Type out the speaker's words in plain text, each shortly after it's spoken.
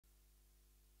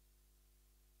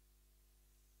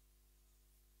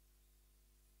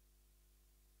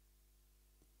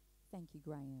Thank you,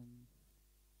 Graham.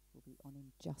 We'll be on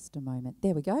in just a moment.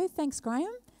 There we go. Thanks,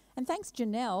 Graham. And thanks,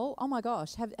 Janelle. Oh, my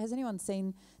gosh. Has anyone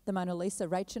seen the Mona Lisa?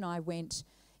 Rach and I went.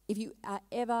 If you are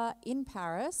ever in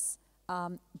Paris,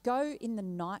 go in the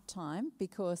night time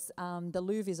because the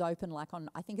Louvre is open like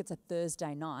on, I think it's a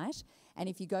Thursday night. And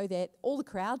if you go there, all the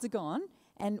crowds are gone.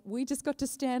 And we just got to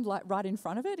stand like right in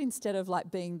front of it instead of like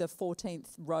being the 14th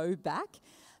row back.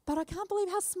 But I can't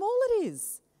believe how small it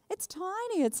is. It's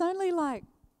tiny. It's only like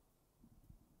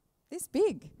this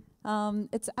big.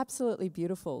 It's absolutely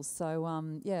beautiful.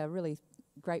 So, yeah, really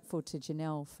grateful to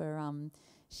Janelle for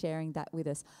sharing that with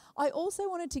us. I also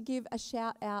wanted to give a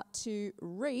shout out to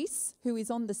Reese, who is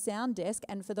on the sound desk.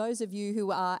 And for those of you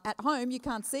who are at home, you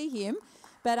can't see him.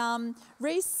 But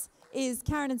Reese is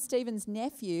Karen and Stephen's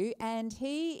nephew, and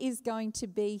he is going to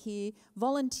be here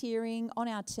volunteering on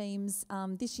our teams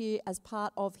this year as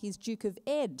part of his Duke of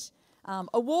Ed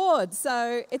award.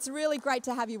 So it's really great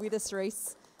to have you with us,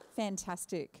 Reese.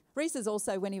 Fantastic. Reese is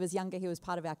also, when he was younger, he was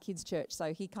part of our kids' church,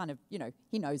 so he kind of, you know,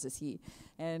 he knows us here.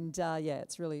 And yeah,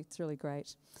 it's really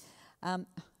great. I'll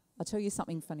tell you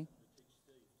something funny.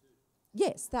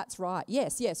 Yes, that's right.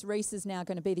 Yes. Reese is now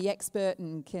going to be the expert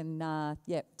and can,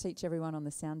 teach everyone on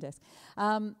the sound desk.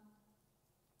 Do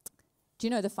you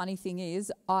know the funny thing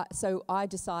is, I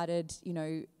decided,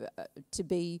 to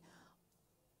be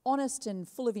honest and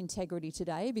full of integrity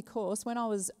today because when I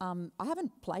was, I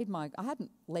hadn't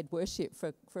led worship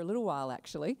for a little while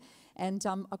actually, and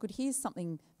I could hear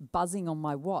something buzzing on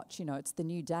my watch. You know, it's the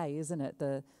new day, isn't it?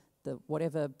 The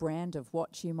whatever brand of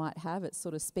watch you might have, it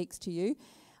sort of speaks to you.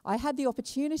 I had the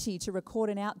opportunity to record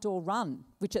an outdoor run,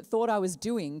 which it thought I was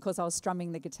doing because I was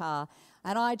strumming the guitar.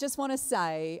 And I just want to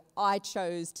say I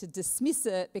chose to dismiss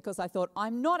it because I thought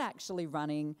I'm not actually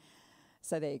running.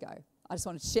 So there you go. I just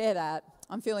wanted to share that.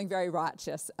 I'm feeling very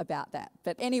righteous about that.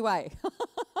 But anyway,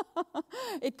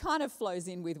 it kind of flows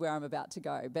in with where I'm about to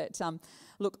go. But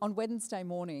look, on Wednesday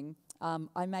morning,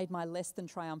 I made my less than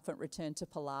triumphant return to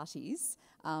Pilates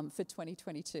for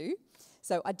 2022.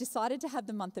 So I decided to have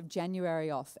the month of January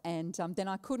off, and then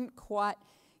I couldn't quite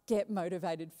get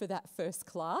motivated for that first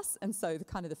class, and so the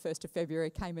 1st of February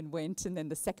came and went, and then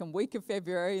the second week of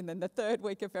February, and then the third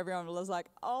week of February, I was like,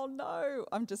 oh no,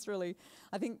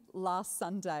 I think last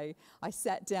Sunday I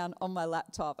sat down on my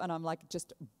laptop and I'm like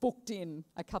just booked in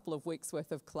a couple of weeks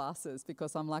worth of classes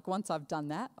because I'm like, once I've done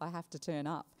that, I have to turn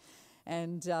up.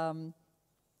 And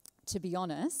to be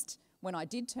honest, when I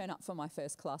did turn up for my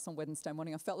first class on Wednesday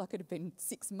morning, I felt like it had been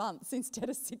 6 months instead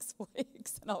of 6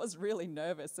 weeks. And I was really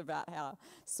nervous about how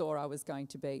sore I was going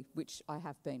to be, which I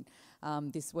have been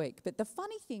this week. But the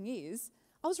funny thing is,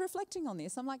 I was reflecting on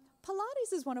this. I'm like,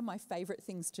 Pilates is one of my favourite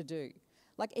things to do.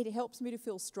 Like, it helps me to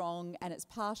feel strong, and it's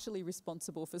partially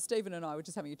responsible for, Stephen and I were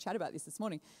just having a chat about this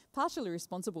morning, partially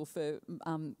responsible for,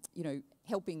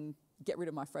 helping get rid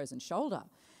of my frozen shoulder.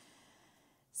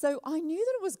 So I knew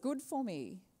that it was good for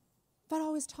me, but I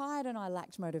was tired and I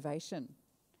lacked motivation.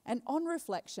 And on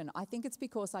reflection, I think it's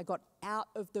because I got out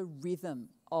of the rhythm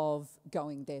of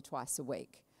going there twice a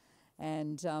week.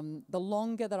 And the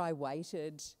longer that I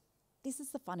waited, this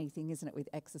is the funny thing, isn't it, with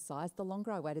exercise, the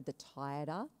longer I waited, the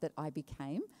tireder that I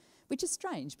became, which is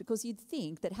strange because you'd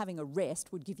think that having a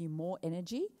rest would give you more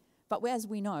energy. But as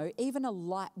we know, even a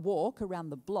light walk around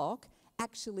the block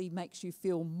actually makes you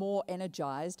feel more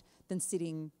energised than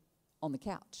sitting on the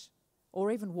couch or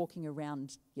even walking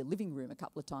around your living room a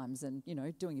couple of times and,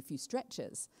 doing a few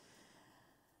stretches.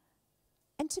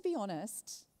 And to be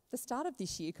honest, the start of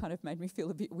this year kind of made me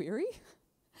feel a bit weary.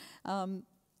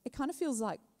 It kind of feels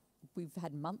like we've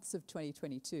had months of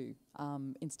 2022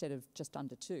 instead of just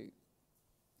under 2.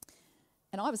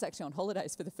 And I was actually on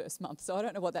holidays for the first month, so I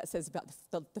don't know what that says about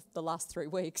the last 3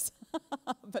 weeks,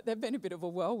 but they've been a bit of a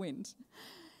whirlwind.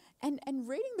 And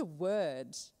reading the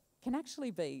Word can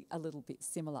actually be a little bit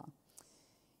similar.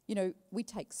 We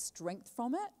take strength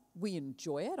from it, we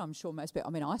enjoy it. I'm sure most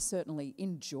people, I certainly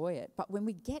enjoy it, but when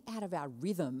we get out of our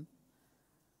rhythm,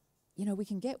 we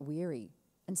can get weary,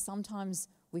 and sometimes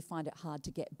we find it hard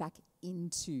to get back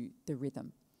into the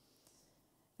rhythm.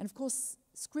 And of course,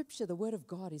 Scripture, the Word of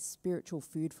God, is spiritual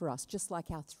food for us, just like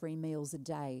our 3 meals a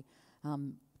day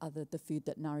are the food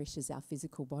that nourishes our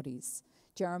physical bodies.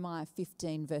 Jeremiah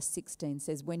 15 verse 16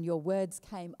 says, when your words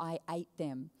came, I ate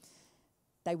them.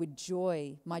 They were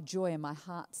joy and my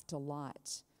heart's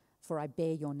delight, for I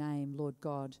bear your name, Lord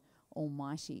God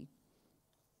Almighty.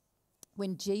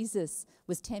 When Jesus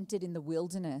was tempted in the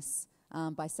wilderness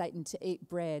by Satan to eat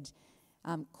bread,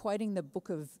 quoting the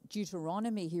book of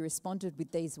Deuteronomy, he responded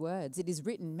with these words, it is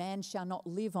written, man shall not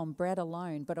live on bread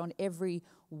alone, but on every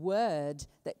word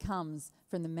that comes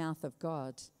from the mouth of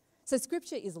God. So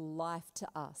Scripture is life to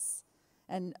us.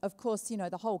 And of course, you know,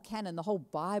 the whole canon, the whole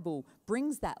Bible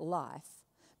brings that life.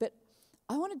 But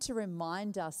I wanted to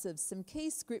remind us of some key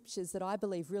scriptures that I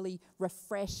believe really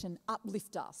refresh and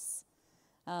uplift us.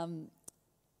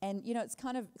 And, you know, it's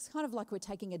kind of like we're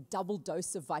taking a double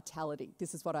dose of vitality.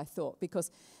 This is what I thought,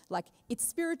 because, like, it's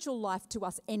spiritual life to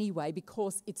us anyway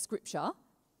because it's scripture,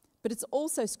 but it's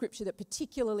also scripture that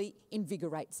particularly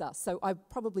invigorates us. So I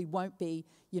probably won't be,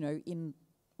 you know, in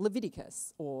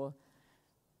Leviticus or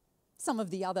some of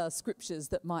the other scriptures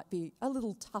that might be a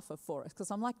little tougher for us,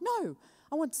 because I'm like, no,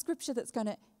 I want scripture that's going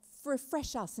to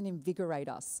refresh us and invigorate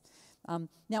us.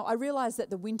 Now, I realise that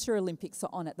the Winter Olympics are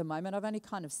on at the moment. I've only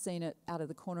kind of seen it out of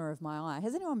the corner of my eye.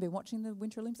 Has anyone been watching the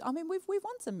Winter Olympics? I mean, we've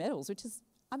won some medals, which is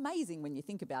amazing when you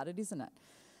think about it, isn't it?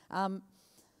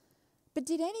 But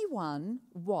did anyone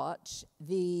watch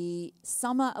the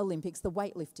Summer Olympics, the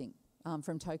weightlifting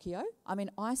from Tokyo? I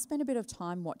mean, I spent a bit of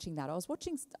time watching that. I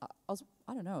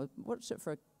watched it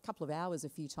for a couple of hours a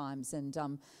few times, and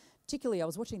particularly I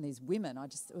was watching these women.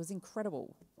 It was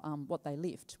incredible what they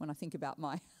lift when I think about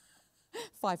my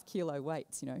 5 kilo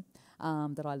weights, you know,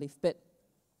 that I lift. But,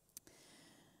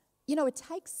 you know, it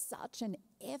takes such an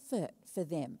effort for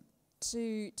them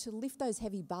to lift those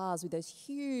heavy bars with those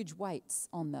huge weights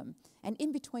on them. And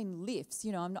in between lifts,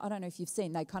 you know, I don't know if you've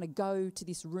seen, they kind of go to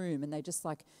this room and they just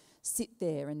like sit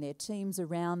there, and their teams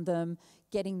around them,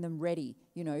 getting them ready,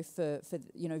 you know, for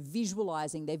you know,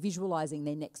 visualising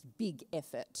their next big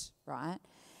effort, right?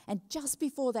 And just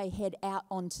before they head out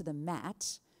onto the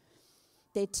mat,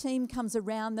 their team comes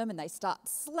around them and they start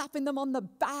slapping them on the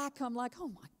back. I'm like, oh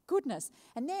my goodness.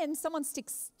 And then someone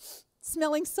sticks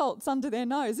smelling salts under their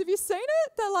nose. Have you seen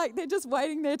it? They're just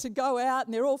waiting there to go out,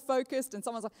 and they're all focused, and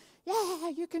someone's like, yeah,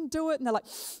 you can do it. And they're like,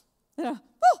 you know,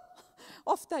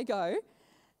 off they go.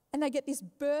 And they get this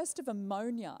burst of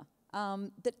ammonia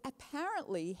that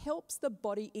apparently helps the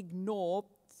body ignore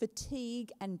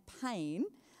fatigue and pain,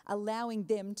 allowing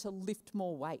them to lift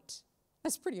more weight.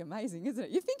 That's pretty amazing, isn't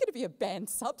it? You think it'd be a banned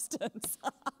substance,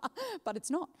 but it's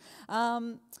not.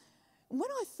 When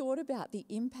I thought about the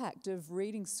impact of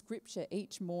reading scripture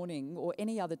each morning or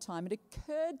any other time, it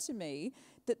occurred to me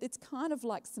that it's kind of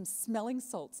like some smelling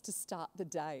salts to start the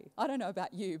day. I don't know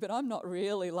about you, but I'm not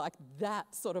really like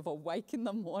that sort of awake in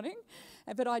the morning.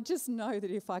 But I just know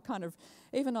that if I kind of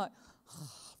even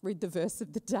read the verse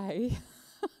of the day,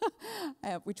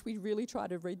 which we really try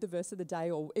to read the verse of the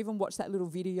day, or even watch that little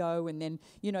video, and then,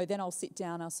 you know, then I'll sit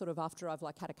down, I'll sort of, after I've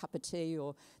like had a cup of tea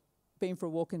or been for a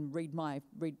walk, and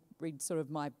read sort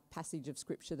of my passage of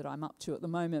scripture that I'm up to at the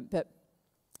moment. But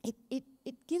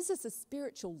it gives us a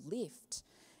spiritual lift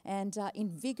and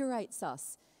invigorates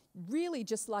us, really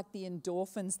just like the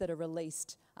endorphins that are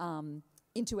released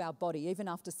into our body, even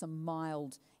after some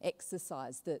mild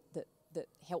exercise that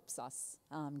helps us,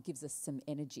 gives us some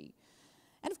energy.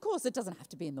 And of course, it doesn't have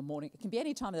to be in the morning. It can be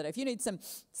any time of the day. If you need some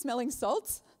smelling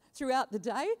salts throughout the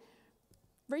day,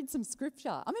 read some scripture.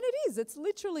 I mean, it is. It's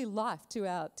literally life to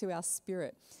our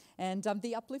spirit. And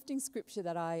the uplifting scripture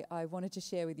that I wanted to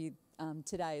share with you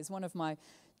today is one of my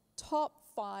top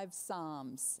 5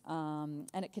 Psalms, and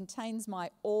it contains my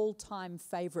all-time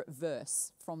favourite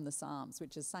verse from the Psalms,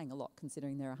 which is saying a lot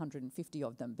considering there are 150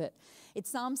 of them. But it's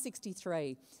Psalm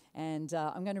 63, and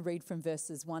I'm going to read from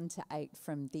verses 1 to 8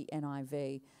 from the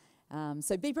NIV.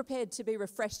 So be prepared to be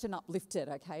refreshed and uplifted,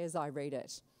 okay, as I read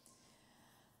it.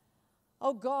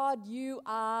 Oh God, you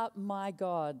are my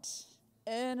God.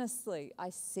 Earnestly I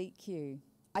seek you.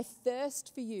 I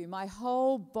thirst for you. My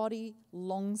whole body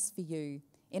longs for you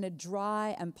in a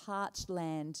dry and parched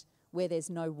land where there's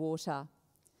no water.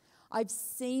 I've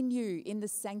seen you in the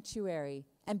sanctuary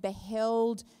and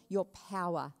beheld your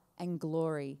power and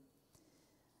glory.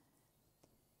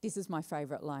 This is my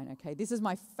favourite line, okay? This is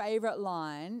my favourite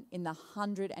line in the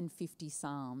 150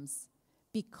 Psalms.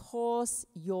 Because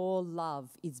your love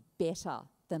is better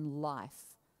than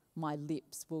life, my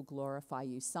lips will glorify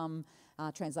you. Some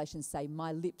translations say,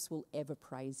 my lips will ever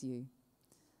praise you.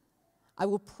 I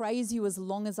will praise you as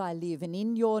long as I live, and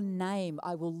in your name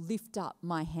I will lift up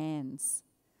my hands.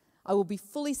 I will be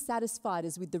fully satisfied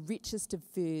as with the richest of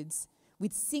foods.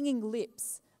 With singing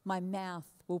lips, my mouth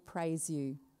will praise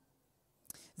you.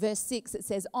 Verse 6, it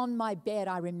says, on my bed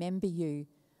I remember you.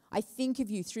 I think of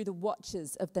you through the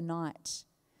watches of the night.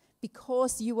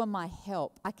 Because you are my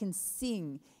help, I can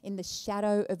sing in the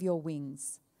shadow of your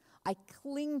wings. I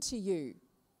cling to you.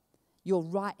 Your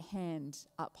right hand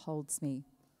upholds me.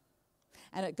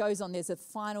 And it goes on, there's a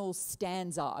final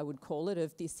stanza, I would call it,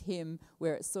 of this hymn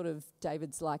where it's sort of,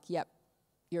 David's like, yep,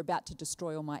 you're about to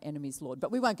destroy all my enemies, Lord.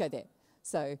 But we won't go there.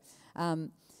 So,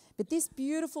 But this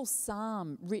beautiful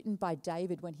psalm written by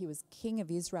David when he was king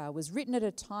of Israel was written at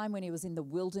a time when he was in the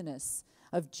wilderness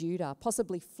of Judah,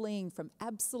 possibly fleeing from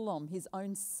Absalom, his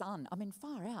own son. I mean,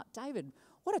 far out. David,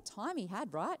 what a time he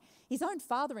had, right? His own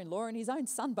father-in-law and his own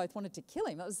son both wanted to kill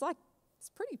him. It's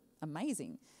pretty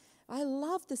amazing. I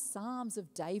love the Psalms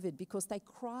of David because they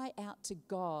cry out to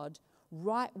God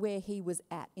right where he was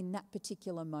at in that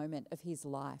particular moment of his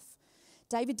life.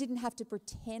 David didn't have to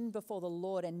pretend before the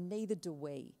Lord, and neither do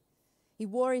we. He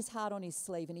wore his heart on his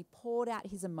sleeve and he poured out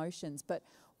his emotions, but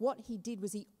what he did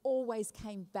was he always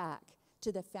came back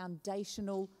to the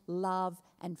foundational love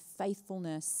and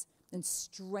faithfulness and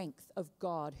strength of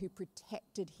God, who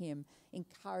protected him,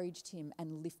 encouraged him,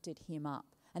 and lifted him up.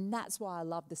 And that's why I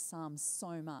love the Psalms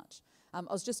so much. We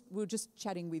were just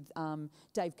chatting with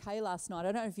Dave Kay last night.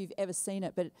 I don't know if you've ever seen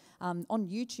it, but on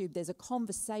YouTube there's a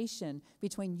conversation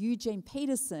between Eugene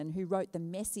Peterson, who wrote the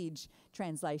Message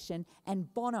translation,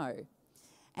 and Bono.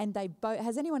 And they both,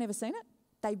 has anyone ever seen it?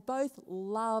 They both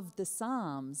love the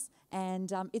Psalms,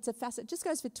 and it's a it just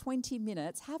goes for 20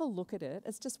 minutes. Have a look at it.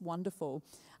 It's just wonderful.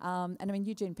 And I mean,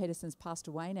 Eugene Peterson's passed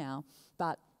away now,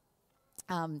 but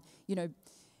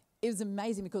it was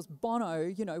amazing because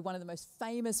Bono, one of the most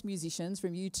famous musicians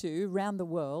from U2 around the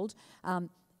world,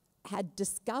 had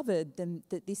discovered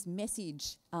that this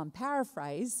Message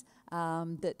paraphrase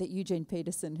that Eugene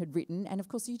Peterson had written. And of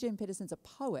course, Eugene Peterson's a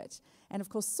poet. And of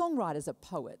course, songwriters are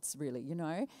poets, really,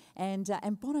 And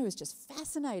Bono was just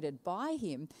fascinated by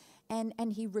him.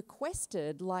 And he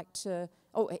requested, I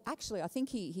think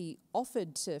he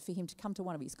offered for him to come to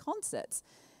one of his concerts.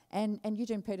 And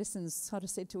Eugene Peterson sort of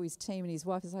said to his team and his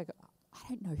wife, he's like, I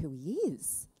don't know who he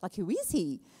is. Like, who is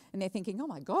he? And they're thinking, oh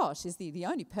my gosh, is the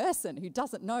only person who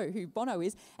doesn't know who Bono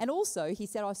is. And also he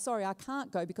said, oh, sorry, I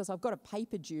can't go because I've got a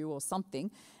paper due or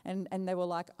something. And they were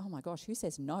like, oh my gosh, who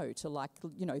says no to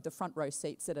the front row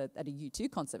seats at a U2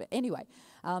 concert? Anyway,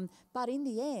 but in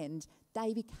the end,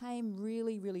 they became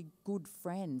really, really good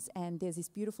friends. And there's this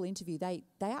beautiful interview. I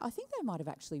think they might have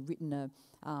actually written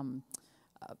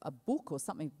a book or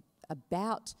something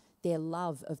about their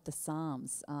love of the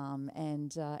Psalms.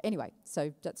 Anyway,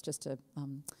 so that's just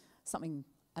an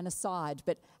aside,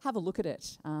 but have a look at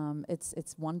it.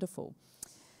 It's wonderful.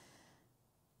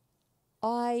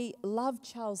 I love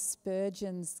Charles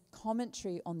Spurgeon's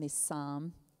commentary on this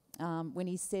psalm when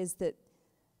he says that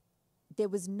there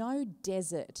was no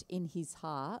desert in his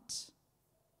heart,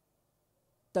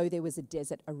 though there was a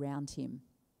desert around him.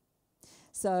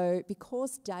 So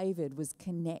because David was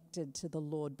connected to the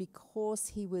Lord, because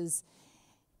he was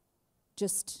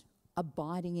just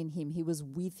abiding in him, he was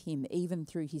with him even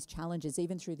through his challenges,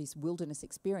 even through this wilderness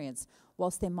experience,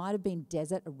 whilst there might have been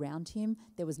desert around him,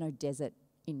 there was no desert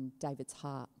in David's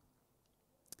heart.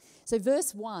 So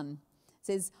verse 1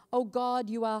 says, "Oh God,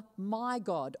 you are my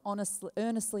God.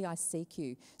 Earnestly I seek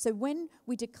you." So when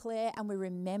we declare and we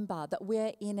remember that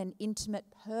we're in an intimate,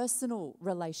 personal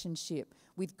relationship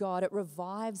with God, it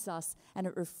revives us and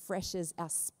it refreshes our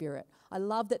spirit. I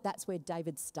love that that's where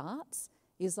David starts.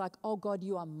 He's like, oh God,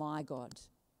 you are my God.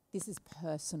 This is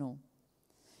personal.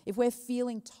 If we're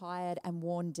feeling tired and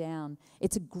worn down,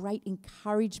 it's a great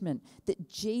encouragement that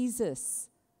Jesus,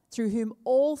 through whom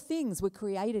all things were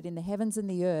created in the heavens and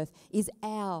the earth, is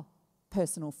our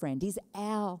personal friend, is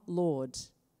our Lord.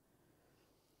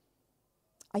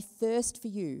 I thirst for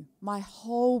you. My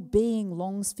whole being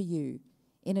longs for you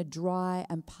in a dry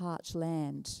and parched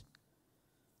land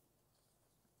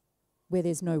where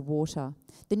there's no water.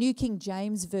 The New King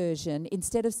James Version,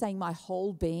 instead of saying my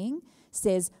whole being,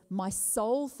 says my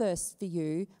soul thirsts for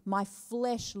you, my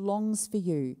flesh longs for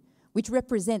you, which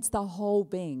represents the whole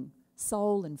being,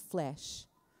 soul and flesh.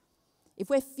 If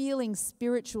we're feeling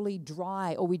spiritually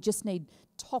dry or we just need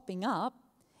topping up,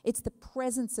 it's the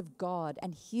presence of God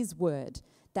and His word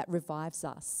that revives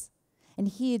us. And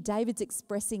here David's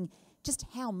expressing just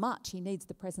how much he needs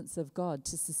the presence of God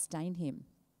to sustain him.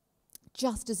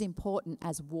 Just as important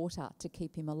as water to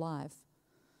keep him alive.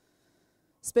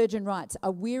 Spurgeon writes,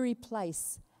 "A weary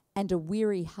place and a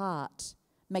weary heart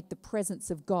make the presence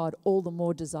of God all the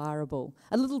more desirable."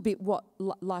 A little bit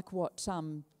like what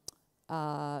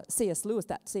C.S.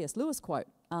 Lewis quote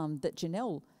that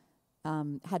Janelle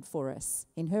had for us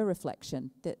in her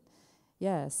reflection.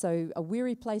 So a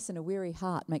weary place and a weary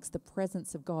heart makes the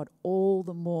presence of God all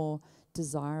the more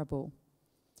desirable.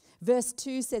 Verse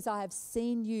 2 says, "I have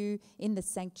seen you in the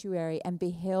sanctuary and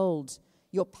beheld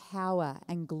your power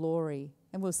and glory."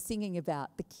 And we're singing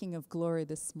about the King of Glory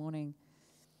this morning.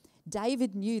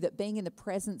 David knew that being in the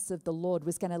presence of the Lord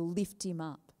was going to lift him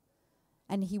up.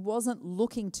 And he wasn't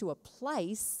looking to a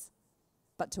place,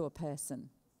 but to a person.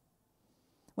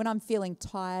 When I'm feeling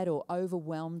tired or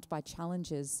overwhelmed by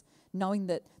challenges, knowing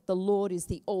that the Lord is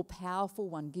the all-powerful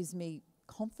one gives me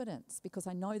confidence, because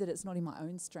I know that it's not in my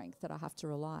own strength that I have to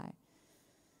rely.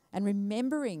 And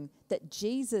remembering that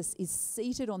Jesus is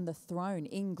seated on the throne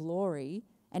in glory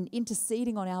and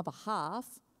interceding on our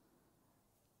behalf,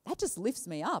 that just lifts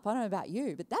me up. I don't know about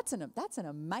you, but that's an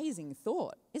amazing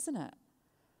thought, isn't it?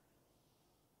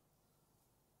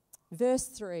 Verse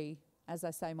 3, as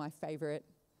I say, my favourite.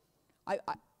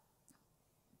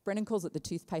 Brennan calls it the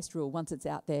toothpaste rule. Once it's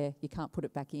out there, you can't put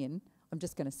it back in. I'm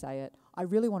just going to say it. I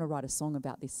really want to write a song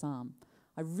about this psalm.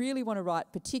 I really want to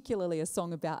write particularly a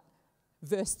song about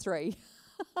verse 3.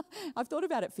 I've thought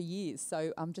about it for years,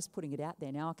 so I'm just putting it out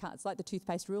there now. I can't. It's like the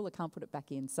toothpaste rule. I can't put it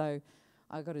back in, so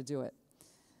I've got to do it.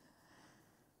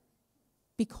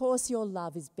 Because your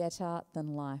love is better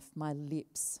than life, my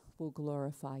lips will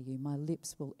glorify you. My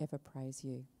lips will ever praise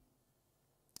you.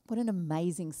 What an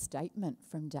amazing statement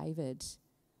from David.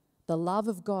 The love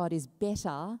of God is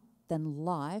better than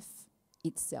life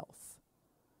itself.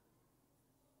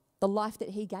 The life that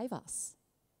he gave us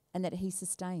and that he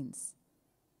sustains.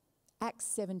 Acts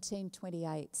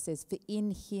 17:28 says, "For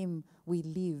in him we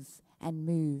live and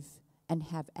move and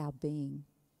have our being."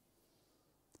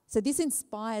 So this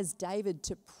inspires David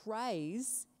to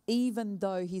praise even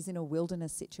though he's in a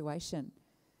wilderness situation.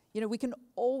 You know, we can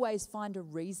always find a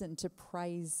reason to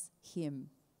praise him.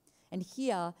 And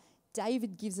here,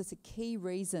 David gives us a key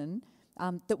reason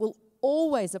that will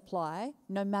always apply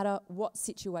no matter what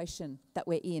situation that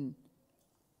we're in.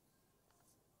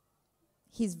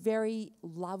 His very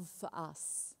love for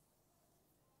us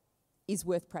is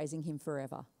worth praising him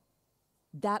forever.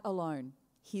 That alone,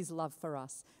 his love for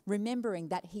us. Remembering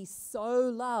that he so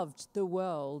loved the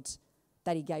world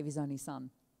that he gave his only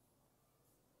son.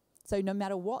 So no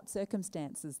matter what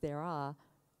circumstances there are,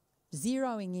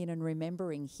 zeroing in and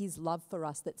remembering his love for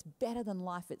us that's better than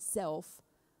life itself,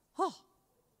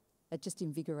 it just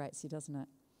invigorates you, doesn't it?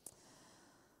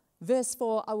 Verse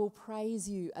 4, "I will praise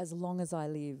you as long as I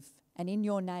live, and in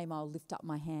your name I'll lift up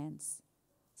my hands."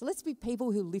 So let's be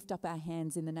people who lift up our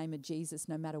hands in the name of Jesus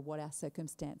no matter what our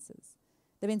circumstances.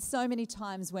 There have been so many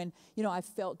times when, I've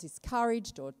felt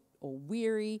discouraged or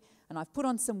weary, and I've put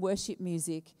on some worship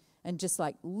music and just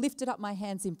lifted up my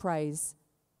hands in praise,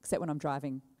 except when I'm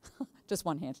driving. Just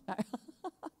one hand. No.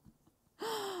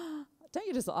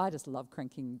 I just love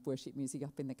cranking worship music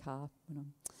up in the car.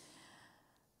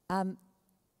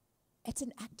 It's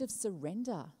an act of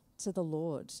surrender to the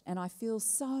Lord, and I feel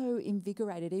so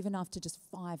invigorated even after just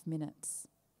 5 minutes.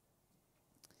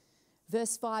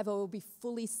 Verse 5, "I will be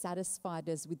fully satisfied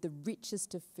as with the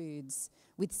richest of foods.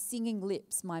 With singing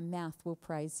lips, my mouth will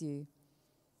praise you."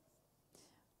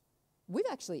 We've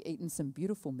actually eaten some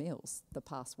beautiful meals the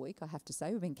past week, I have to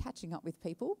say. We've been catching up with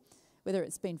people. Whether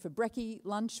it's been for brekkie,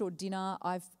 lunch or dinner,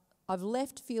 I've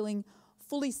left feeling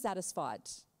fully satisfied.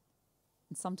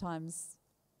 And sometimes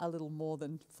a little more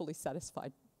than fully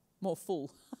satisfied, more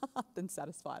full than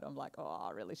satisfied. I'm like,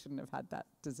 I really shouldn't have had that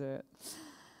dessert.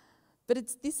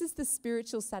 But this is the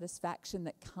spiritual satisfaction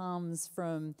that comes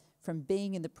from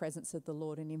being in the presence of the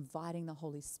Lord and inviting the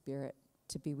Holy Spirit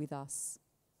to be with us.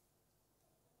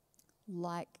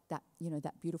 Like that,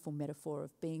 that beautiful metaphor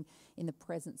of being in the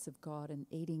presence of God and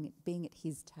being at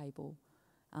his table,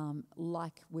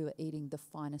 like we were eating the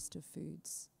finest of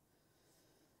foods.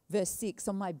 Verse 6,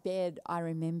 "On my bed I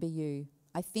remember you.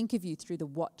 I think of you through the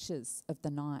watches of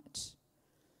the night."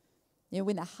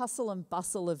 When the hustle and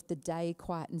bustle of the day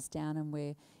quietens down and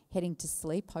we're heading to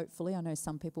sleep, hopefully. I know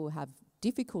some people have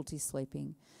difficulty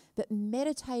sleeping. But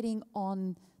meditating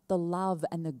on the love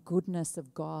and the goodness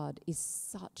of God is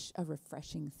such a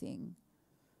refreshing thing.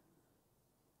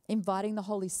 Inviting the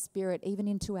Holy Spirit even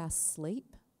into our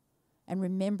sleep and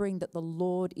remembering that the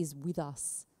Lord is with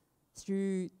us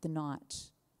through the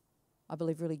night, I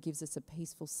believe really gives us a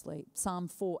peaceful sleep. Psalm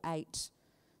 4:8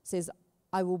 says,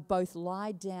 "I will both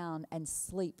lie down and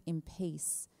sleep in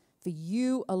peace. For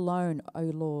you alone, O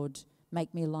Lord,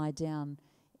 make me lie down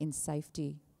in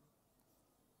safety."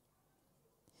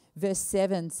 Verse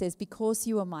 7 says, "Because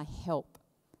you are my help,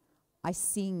 I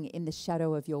sing in the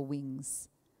shadow of your wings."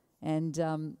 And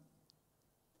I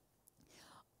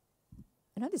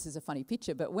know this is a funny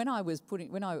picture, but when I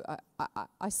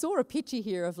saw a picture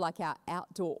here of our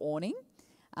outdoor awning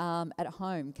at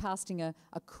home, casting a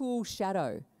cool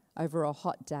shadow over a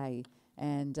hot day,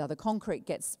 and the concrete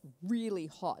gets really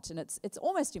hot, and it's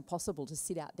almost impossible to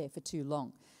sit out there for too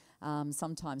long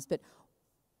sometimes. But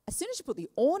as soon as you put the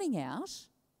awning out,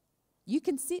 you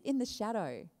can sit in the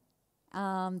shadow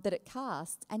that it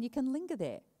casts, and you can linger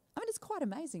there. I mean, it's quite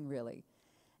amazing, really.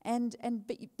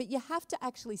 But you have to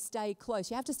actually stay close.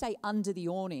 You have to stay under the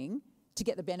awning to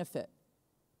get the benefit.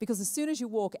 Because as soon as you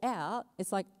walk out,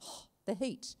 it's like, oh, the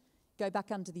heat. Go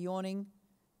back under the awning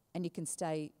and you can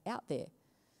stay out there.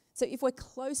 So if we're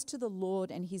close to the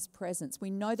Lord and his presence, we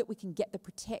know that we can get the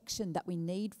protection that we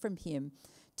need from him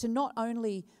to not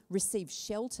only receive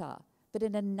shelter, but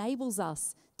it enables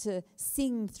us to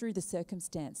sing through the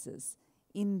circumstances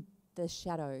in the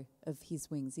shadow of his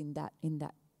wings, in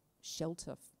that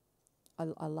shelter.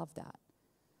 I love that.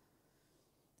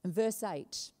 And verse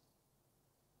 8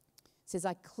 says,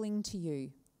 I cling to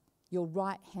you. Your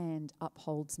right hand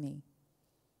upholds me.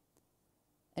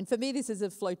 And for me, this is a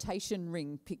flotation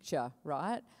ring picture,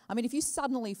 right? I mean, if you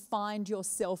suddenly find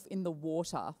yourself in the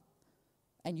water,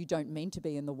 and you don't mean to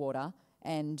be in the water,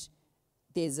 and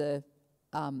there's a,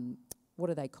 what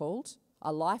are they called?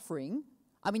 A life ring.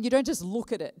 I mean, you don't just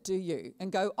look at it, do you?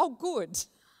 And go, oh, good.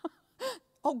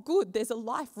 Oh, good, there's a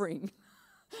life ring.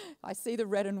 I see the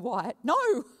red and white. No,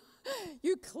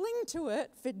 you cling to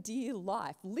it for dear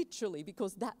life, literally,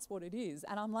 because that's what it is.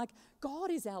 And I'm like,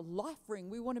 God is our life ring.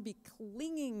 We want to be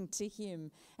clinging to him.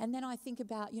 And then I think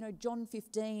about, John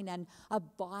 15 and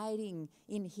abiding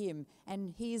in him.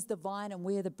 And he is the vine and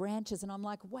we're the branches. And I'm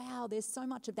like, wow, there's so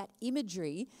much of that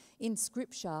imagery in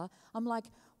Scripture. I'm like,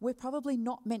 we're probably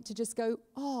not meant to just go,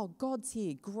 oh, God's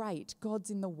here. Great.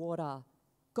 God's in the water.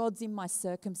 God's in my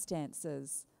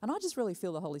circumstances. And I just really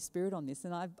feel the Holy Spirit on this.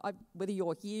 And I whether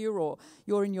you're here or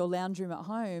you're in your lounge room at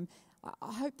home,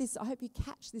 I hope you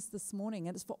catch this morning.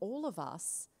 And it's for all of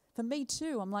us. For me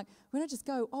too. I'm like, we're going to just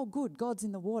go, oh, good, God's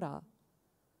in the water.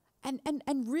 And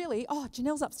really,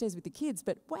 Janelle's upstairs with the kids,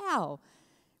 but wow.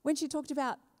 When she talked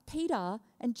about Peter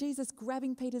and Jesus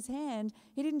grabbing Peter's hand,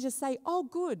 he didn't just say, oh,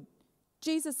 good,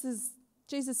 Jesus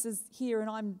is here and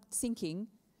I'm sinking.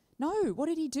 No, what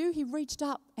did he do? He reached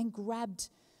up and grabbed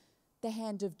the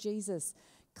hand of Jesus.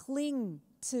 Cling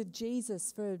to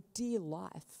Jesus for dear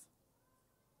life.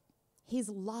 His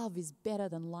love is better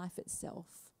than life itself.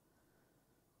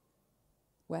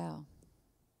 Wow.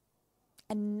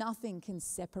 And nothing can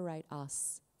separate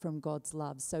us from God's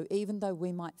love. So even though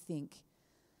we might think,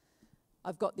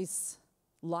 I've got this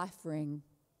life ring,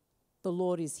 the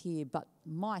Lord is here, but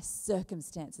my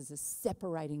circumstances are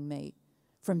separating me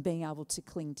from being able to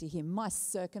cling to him. My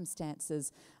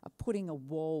circumstances are putting a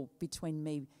wall between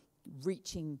me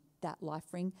reaching that life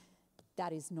ring.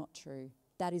 That is not true.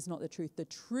 That is not the truth. The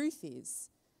truth is,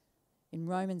 in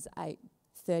Romans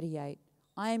 8:38,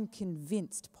 I am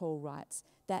convinced, Paul writes,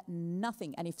 that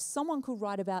nothing, and if someone could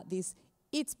write about this,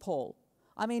 it's Paul.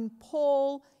 I mean,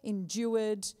 Paul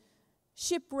endured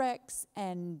shipwrecks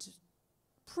and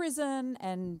prison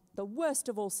and the worst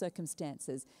of all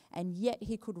circumstances, and yet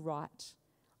he could write,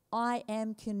 I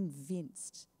am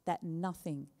convinced that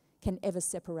nothing can ever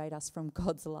separate us from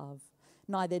God's love.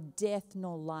 Neither death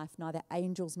nor life, neither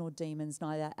angels nor demons,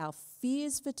 neither our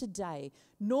fears for today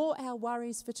nor our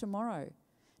worries for tomorrow.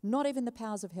 Not even the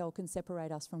powers of hell can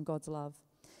separate us from God's love.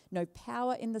 No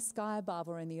power in the sky above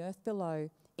or in the earth below.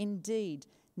 Indeed,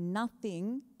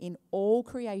 nothing in all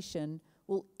creation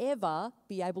will ever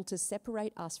be able to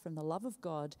separate us from the love of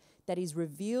God that is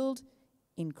revealed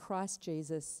in Christ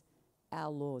Jesus our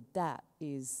Lord. That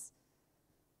is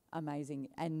amazing.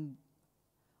 And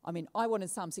I mean, I wanted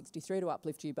Psalm 63 to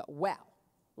uplift you, but wow,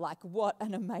 like what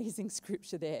an amazing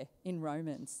scripture there in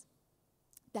Romans.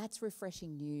 That's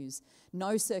refreshing news.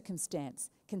 No circumstance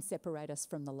can separate us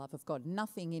from the love of God.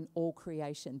 Nothing in all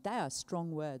creation. They are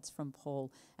strong words from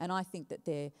Paul. And I think that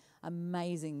they're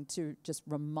amazing to just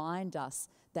remind us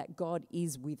that God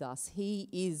is with us.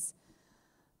 His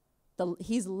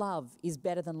love is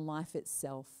better than life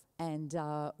itself. And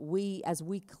as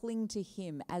we cling to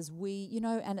him,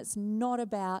 and it's not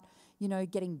about,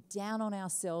 getting down on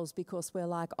ourselves because we're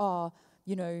like,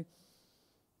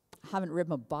 haven't read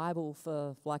my Bible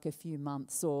for like a few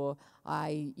months, or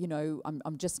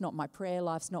I'm just not, my prayer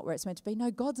life's not where it's meant to be. No,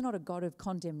 God's not a God of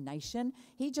condemnation.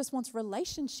 He just wants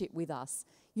relationship with us.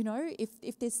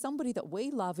 If there's somebody that we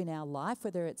love in our life,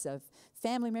 whether it's a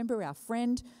family member, our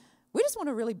friend, we just want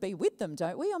to really be with them,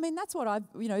 don't we? I mean, that's what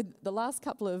the last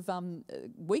couple of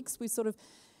weeks we've sort of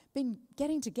been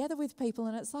getting together with people,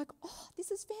 and it's like, oh, this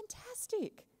is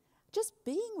fantastic. Just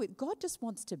being with God just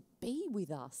wants to be with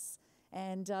us.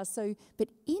 And but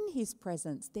in his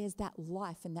presence, there's that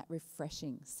life and that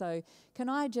refreshing. So can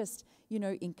I just,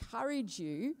 encourage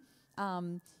you,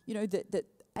 that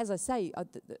as I say,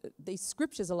 these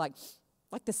scriptures are like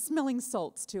the smelling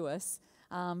salts to us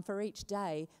for each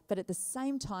day. But at the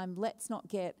same time, let's not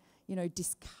get,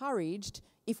 discouraged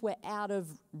if we're out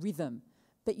of rhythm.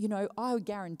 But, you know, I would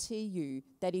guarantee you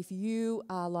that if you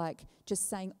are like just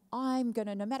saying, I'm going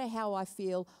to, no matter how I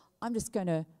feel, I'm just going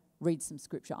to read some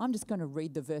scripture. I'm just going to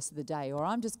read the verse of the day, or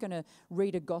I'm just going to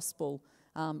read a gospel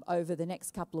over the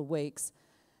next couple of weeks,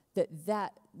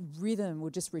 that rhythm will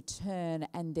just return.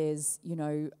 And there's, you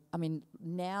know, I mean,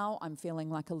 now I'm feeling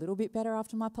like a little bit better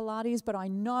after my Pilates, but I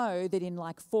know that in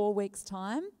like 4 weeks'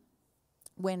 time,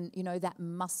 when, you know, that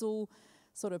muscle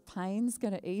sort of pain's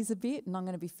going to ease a bit and I'm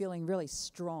going to be feeling really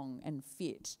strong and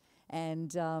fit.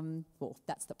 And, well,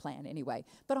 that's the plan anyway.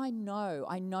 But I know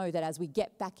that as we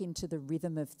get back into the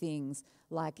rhythm of things,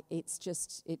 like it's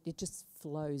just, it just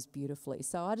flows beautifully.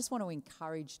 So I just want to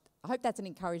encourage, I hope that's an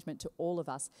encouragement to all of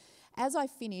us. As I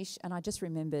finish, and I just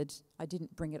remembered, I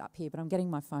didn't bring it up here, but I'm getting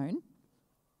my phone.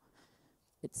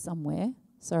 It's somewhere.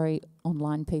 Sorry,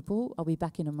 online people. I'll be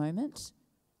back in a moment.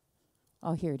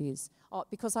 Oh, here it is. Oh,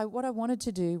 because what I wanted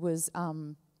to do was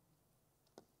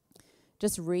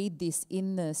just read this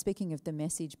in the, speaking of the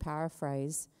Message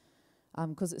paraphrase,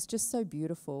 because it's just so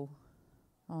beautiful.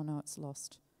 Oh no, it's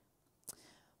lost.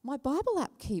 My Bible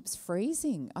app keeps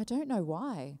freezing. I don't know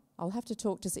why. I'll have to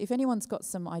talk to, if anyone's got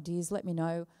some ideas, let me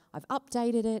know. I've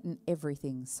updated it and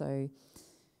everything, so,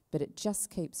 but it just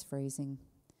keeps freezing.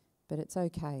 But it's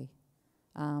okay.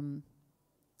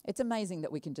 It's amazing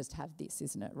that we can just have this,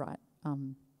 isn't it, right?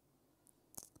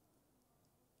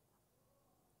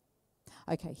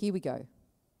 Okay, here we go.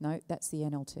 No, that's the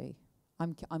NLT.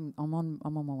 I'm on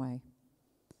my way.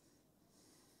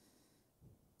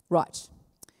 Right.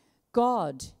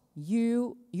 God,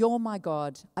 you're my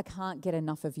God. I can't get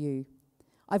enough of you.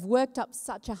 I've worked up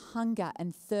such a hunger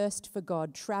and thirst for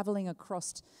God, traveling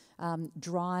across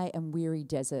dry and weary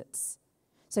deserts.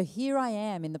 So here I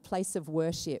am in the place of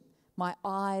worship, my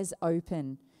eyes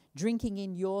open, drinking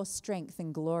in your strength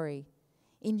and glory.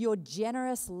 In your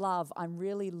generous love, I'm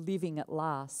really living at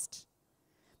last.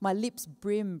 My lips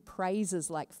brim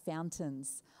praises like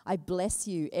fountains. I bless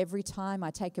you every time I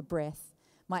take a breath.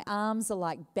 My arms are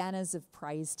like banners of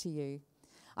praise to you.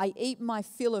 I eat my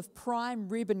fill of prime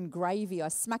rib and gravy. I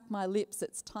smack my lips.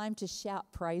 It's time to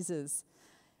shout praises.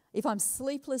 If I'm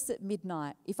sleepless at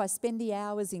midnight, if I spend the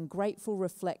hours in grateful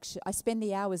reflection,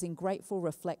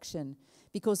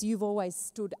 because you've always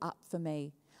stood up for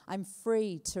me. I'm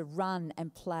free to run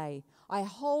and play. I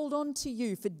hold on to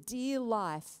you for dear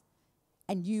life,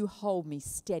 and you hold me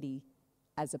steady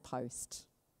as a post.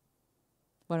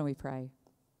 Why don't we pray?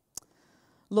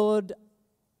 Lord,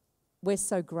 we're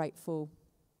so grateful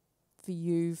for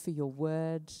you, for your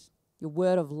word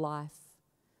of life.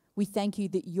 We thank you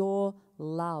that your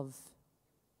love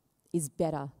is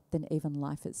better than even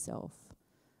life itself.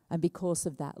 And because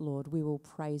of that, Lord, we will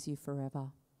praise you forever.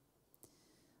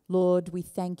 Lord, we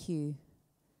thank you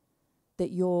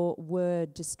that your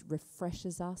word just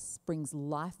refreshes us, brings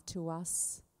life to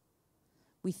us.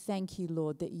 We thank you,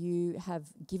 Lord, that you have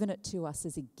given it to us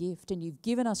as a gift, and you've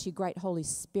given us your great Holy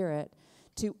Spirit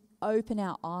to open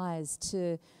our eyes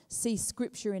to see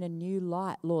Scripture in a new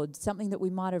light, Lord, something that we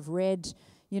might have read,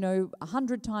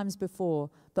 100 times before.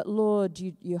 But, Lord,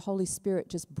 your Holy Spirit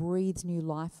just breathes new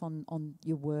life on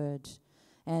your word.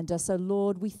 And so,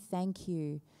 Lord, we thank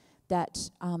you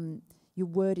that your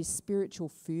word is spiritual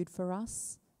food for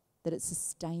us, that it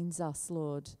sustains us,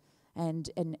 Lord, and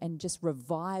just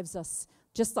revives us,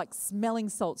 just like smelling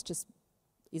salts just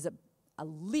is a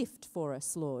lift for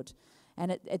us, Lord.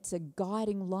 And it's a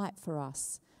guiding light for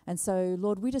us. And so,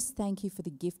 Lord, we just thank you for the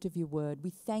gift of your word.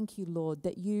 We thank you, Lord,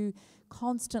 that you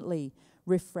constantly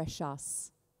refresh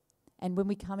us. And when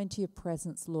we come into your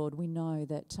presence, Lord, we know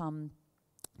that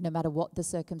no matter what the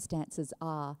circumstances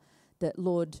are, that,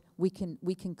 Lord, we can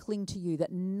cling to you,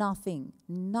 that nothing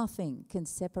can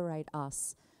separate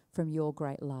us from your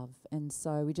great love. And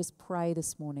so we just pray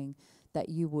this morning that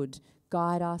you would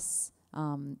guide us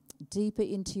deeper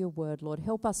into your word, Lord.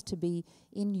 Help us to be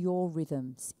in your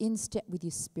rhythms, in step with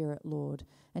your spirit, Lord,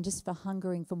 and just for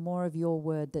hungering for more of your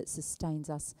word that sustains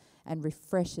us and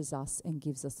refreshes us and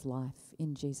gives us life.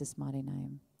 In Jesus' mighty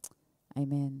name,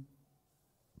 amen.